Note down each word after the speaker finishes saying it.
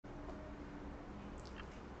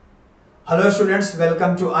Hello students,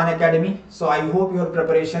 welcome to Unacademy. So I hope your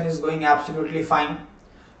preparation is going absolutely fine.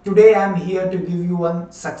 Today I am here to give you one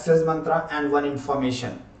success mantra and one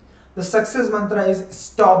information. The success mantra is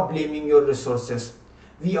stop blaming your resources.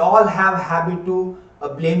 We all have habit to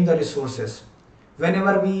blame the resources.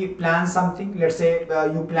 Whenever we plan something, let's say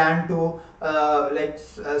you plan to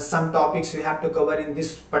some topics we have to cover in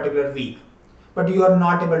this particular week, but you are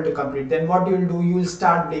not able to complete, then what you will do, you will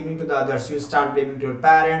start blaming to the others, you will start blaming to your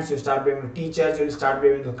parents, you will start blaming to teachers, you will start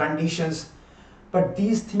blaming the conditions. But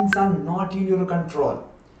these things are not in your control.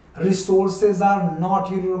 Resources are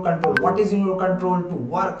not in your control. What is in your control? To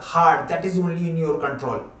work hard, that is only in your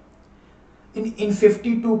control. In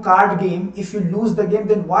 52 card game, if you lose the game,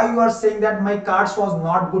 then why you are saying that my cards was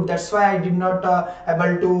not good, that's why I did not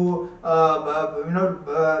able to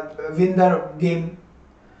win the game.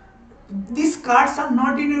 These cards are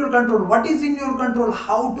not in your control. What is in your control?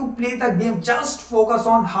 How to play the game. Just focus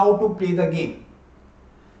on how to play the game.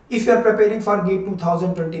 If you are preparing for GATE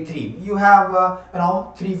 2023, you have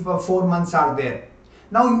 3-4 months are there.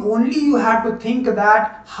 Now only you have to think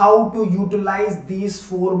that how to utilize these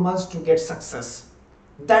 4 months to get success.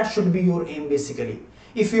 That should be your aim basically.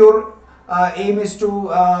 If your aim is to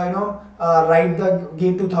write the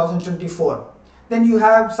GATE 2024, then you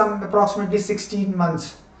have some approximately 16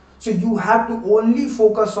 months. So you have to only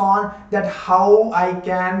focus on that how I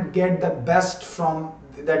can get the best from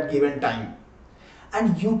that given time.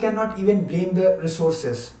 And you cannot even blame the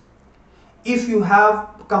resources. If you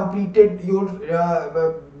have completed your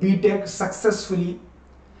BTech successfully,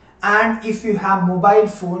 and if you have mobile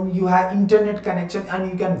phone, you have internet connection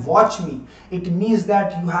and you can watch me, it means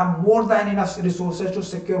that you have more than enough resources to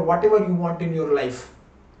secure whatever you want in your life.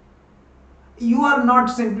 You are not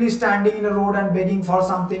simply standing in a road and begging for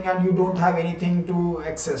something and you don't have anything to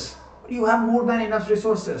access. You have more than enough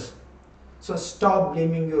resources. So stop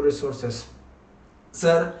blaming your resources.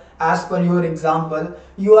 Sir, as per your example,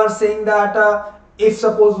 you are saying that if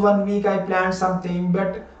suppose 1 week I planned something,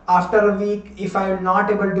 but after a week if I am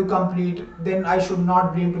not able to complete, then I should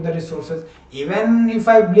not blame to the resources. Even if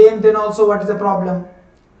I blame, then also what is the problem?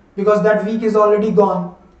 Because that week is already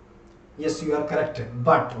gone. Yes, you are correct,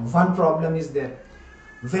 but one problem is there.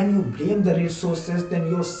 When you blame the resources,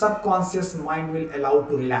 then your subconscious mind will allow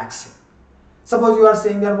to relax. Suppose you are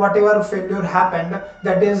saying that whatever failure happened,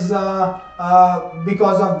 that is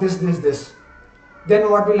because of this.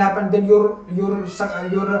 Then what will happen? Then your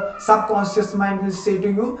subconscious mind will say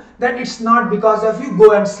to you that it's not because of you,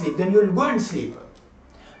 go and sleep. Then you will go and sleep.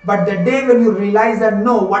 But the day when you realize that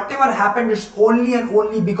no, whatever happened is only and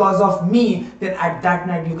only because of me, then at that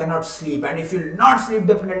night you cannot sleep. And if you will not sleep,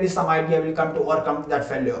 definitely some idea will come to overcome that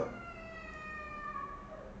failure.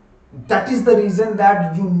 That is the reason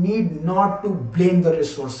that you need not to blame the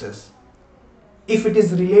resources. If it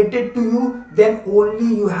is related to you, then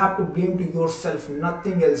only you have to blame to yourself,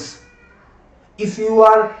 nothing else. If you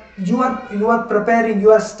are preparing, you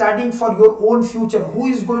are studying for your own future, who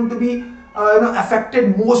is going to be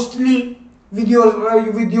affected mostly with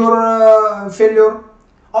your failure?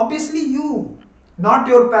 Obviously you, not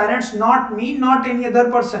your parents, not me, not any other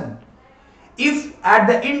person. If at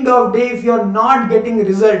the end of the day, if you are not getting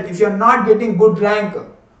result, if you are not getting good rank,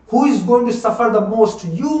 who is going to suffer the most?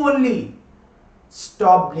 You only.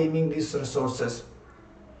 Stop blaming these resources.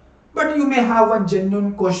 But you may have one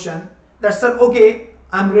genuine question that, sir, okay,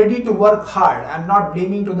 I'm ready to work hard, I'm not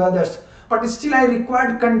blaming to the others, but still I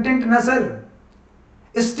required content, na sir.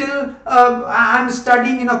 Still I'm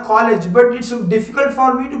studying in a college, but it's difficult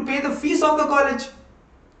for me to pay the fees of the college.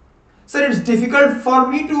 Sir, it's difficult for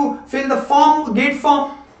me to fill the form, gate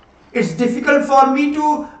form. It's difficult for me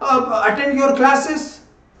to attend your classes.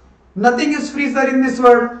 Nothing is free, sir, in this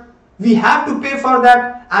world. We have to pay for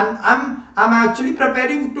that. I'm actually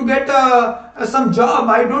preparing to get some job.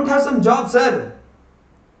 I don't have some job, sir.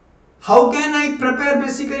 How can I prepare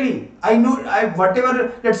basically? I know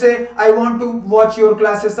whatever, let's say I want to watch your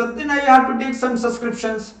classes, then I have to take some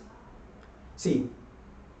subscriptions. See,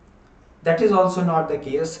 that is also not the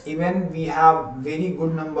case. Even we have very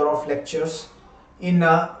good number of lectures in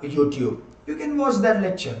YouTube. You can watch that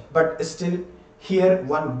lecture, but still here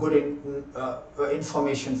one good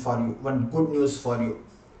information for you, one good news for you.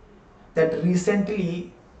 That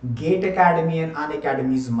recently GATE Academy and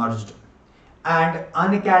Unacademy is merged. And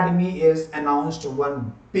Unacademy is announced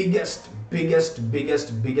one biggest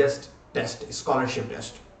test, scholarship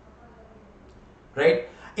test. Right?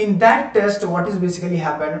 In that test, what is basically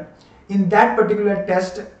happened? In that particular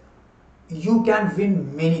test, you can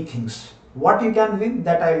win many things. What you can win,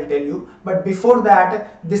 that I will tell you. But before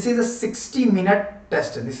that, this is a 60-minute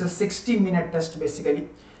test. This is a 60-minute test basically.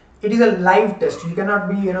 It is a live test. You cannot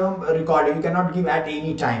be recorded. You cannot give at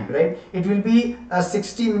any time, right? It will be a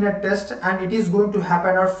 60-minute test, and it is going to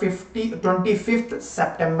happen on 25th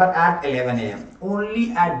September at 11 a.m.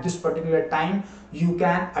 Only at this particular time you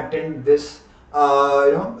can attend this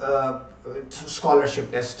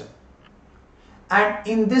scholarship test. And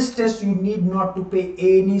in this test you need not to pay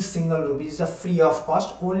any single rupee. It's a free of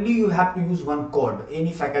cost. Only you have to use one code,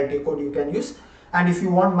 any faculty code you can use. And if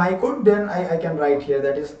you want my code, then I can write here,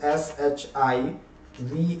 that is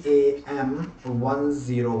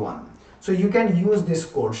SHIVAM101. so you can use this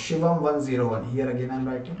code Shivam101. here again I'm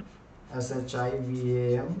writing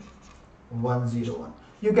SHIVAM101.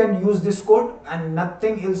 you can use this code and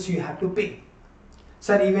nothing else you have to pay.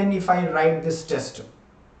 Sir, even if I write this test,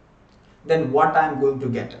 then what I'm going to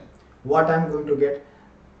get?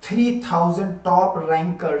 3,000 top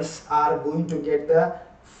rankers are going to get their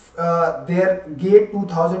GATE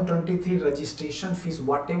 2023 registration fees,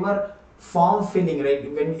 whatever form filling, right?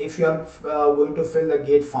 If you are going to fill the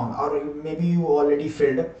GATE form, or maybe you already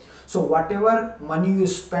filled, so whatever money you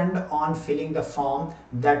spend on filling the form,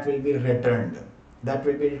 that will be returned.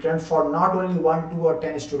 For not only 1, 2 or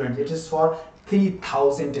 10 students, it is for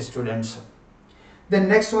 3,000 students. The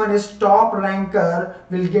next one is top ranker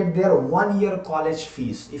will get their 1-year college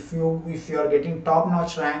fees. If you are getting top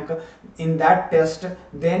notch rank in that test,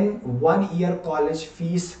 then 1-year college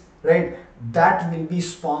fees, right, that will be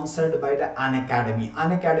sponsored by the Unacademy.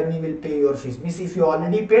 Unacademy will pay your fees. Means if you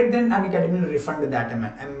already paid, then Unacademy will refund that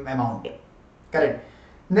amount. Correct.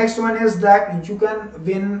 Next one is that you can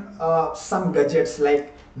win some gadgets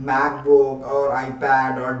like MacBook or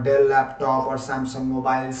iPad or Dell laptop or Samsung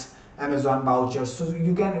mobiles, Amazon vouchers. So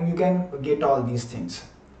you can get all these things.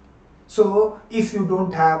 So if you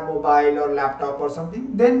don't have mobile or laptop or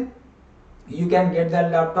something, then you can get that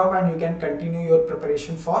laptop and you can continue your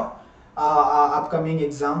preparation for upcoming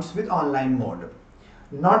exams with online mode.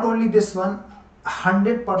 Not only this one,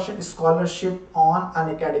 100% scholarship on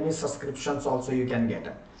Unacademy subscriptions also you can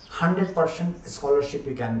get. 100% scholarship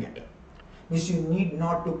you can get. Means you need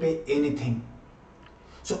not to pay anything.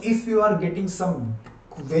 So if you are getting some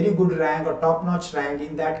very good rank or top notch rank,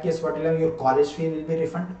 in that case what will happen? Your college fee will be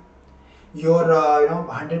refunded. Your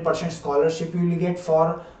 100% scholarship you will get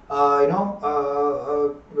for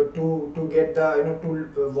to get the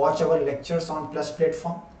to watch our lectures on Plus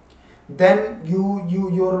platform. Then your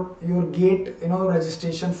GATE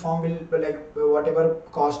registration form will, like whatever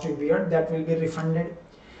cost you bear, that will be refunded.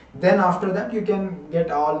 Then after that you can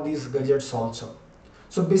get all these gadgets also.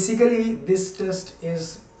 So basically this test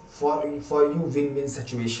is for you win-win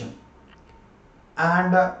situation.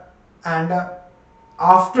 And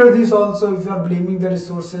after this also, if you are blaming the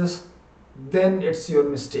resources, then it's your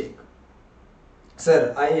mistake.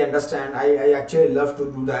 Sir, I understand, I actually love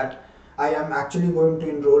to do that. I am actually going to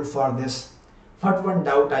enroll for this. But one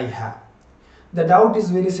doubt I have. The doubt is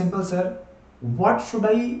very simple, sir. What should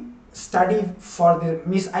I study for the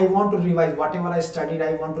means? I want to revise whatever I studied.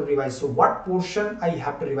 I want to revise. So what portion I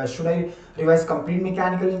have to revise? Should I revise complete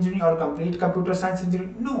mechanical engineering or complete computer science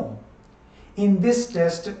engineering? No. In this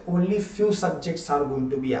test, only few subjects are going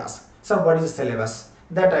to be asked. So what is the syllabus?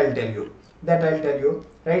 That I'll tell you.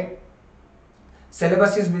 Right?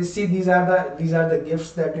 Syllabus is basically these are the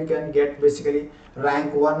gifts that you can get. Basically,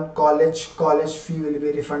 rank 1 college fee will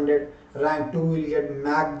be refunded. Rank 2 will get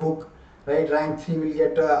MacBook. Right? Rank 3 will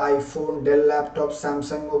get iPhone, Dell laptop,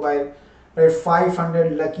 Samsung mobile. Right?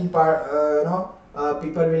 500 lucky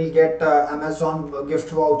people will get Amazon gift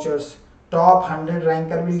vouchers. Top 100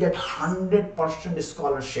 ranker will get 100%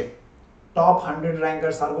 scholarship. Top 100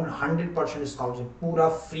 rankers are going 100% scholarship. पूरा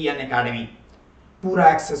free Unacademy, पूरा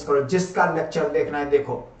access करो. जिसका lecture देखना है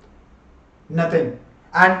देखो. Nothing.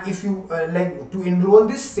 And if you like to enroll,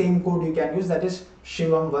 this same code you can use, that is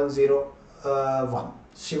Shivam101.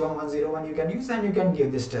 Shivam101 you can use and you can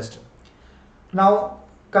give this test. Now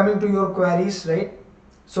coming to your queries, right?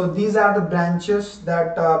 So these are the branches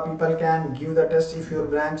that people can give the test. If your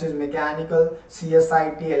branch is mechanical,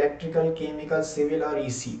 CSIT, electrical, chemical, civil or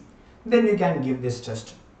EC, then you can give this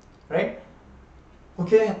test, right?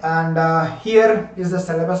 Okay, and here is the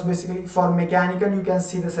syllabus. Basically for mechanical you can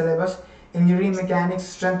see the syllabus: engineering mechanics,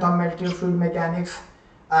 strength of material, fluid mechanics,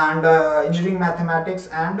 and engineering mathematics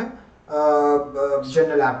and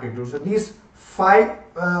general aptitude. So these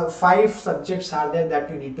five subjects are there that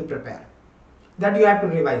you need to prepare, that you have to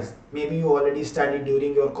revise. Maybe you already studied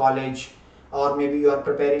during your college, or maybe you are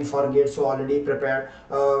preparing for GATE, so already prepared,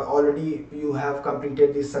 already you have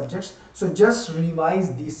completed these subjects. So just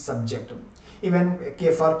revise these subjects. Even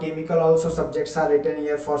for chemical also subjects are written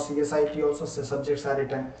here, for CSIT also subjects are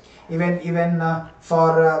written, even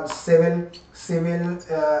for civil,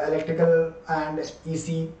 electrical and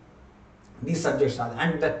EC, these subjects are,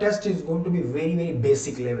 and the test is going to be very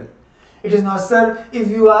basic level. It is not, sir, if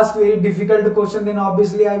you ask very difficult question then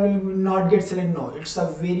obviously I will not get selected. No, it's a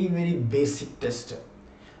very basic test,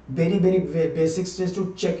 very basic test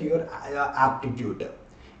to check your aptitude.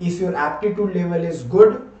 If your aptitude level is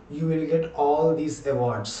good, you will get all these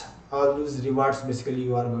awards, all these rewards basically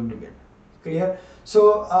you are going to get. Clear?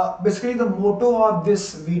 So basically the motto of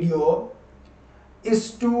this video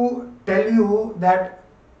is to tell you that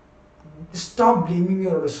stop blaming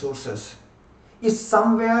your resources. If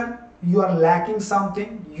somewhere you are lacking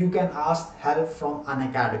something, you can ask help from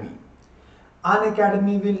Unacademy.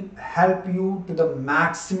 Unacademy will help you to the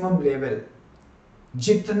maximum level.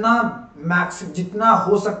 जितना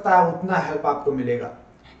हो सकता है उतना help आपको मिलेगा.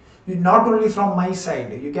 Not only from my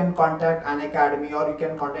side, you can contact Unacademy or you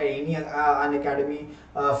can contact any Unacademy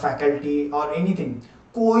faculty or anything.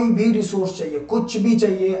 कोई भी resource चाहिए, कुछ भी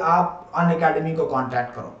चाहिए, आप Unacademy को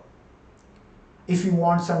कांटेक्ट करो. If you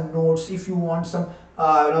want some notes, if you want some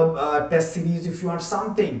test series, if you want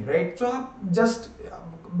something, right? So just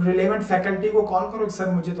relevant faculty को call करो,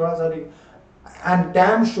 सर मुझे थोड़ा सा, and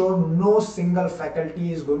damn sure no single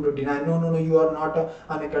faculty is going to deny, no, you are not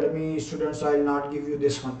an academy student, so I will not give you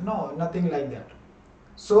this one. No, nothing like that.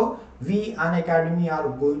 So we Unacademy are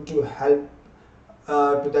going to help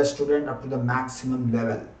to the student up to the maximum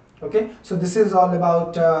level. Okay, so this is all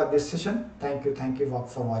about this session. Thank you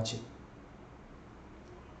for watching.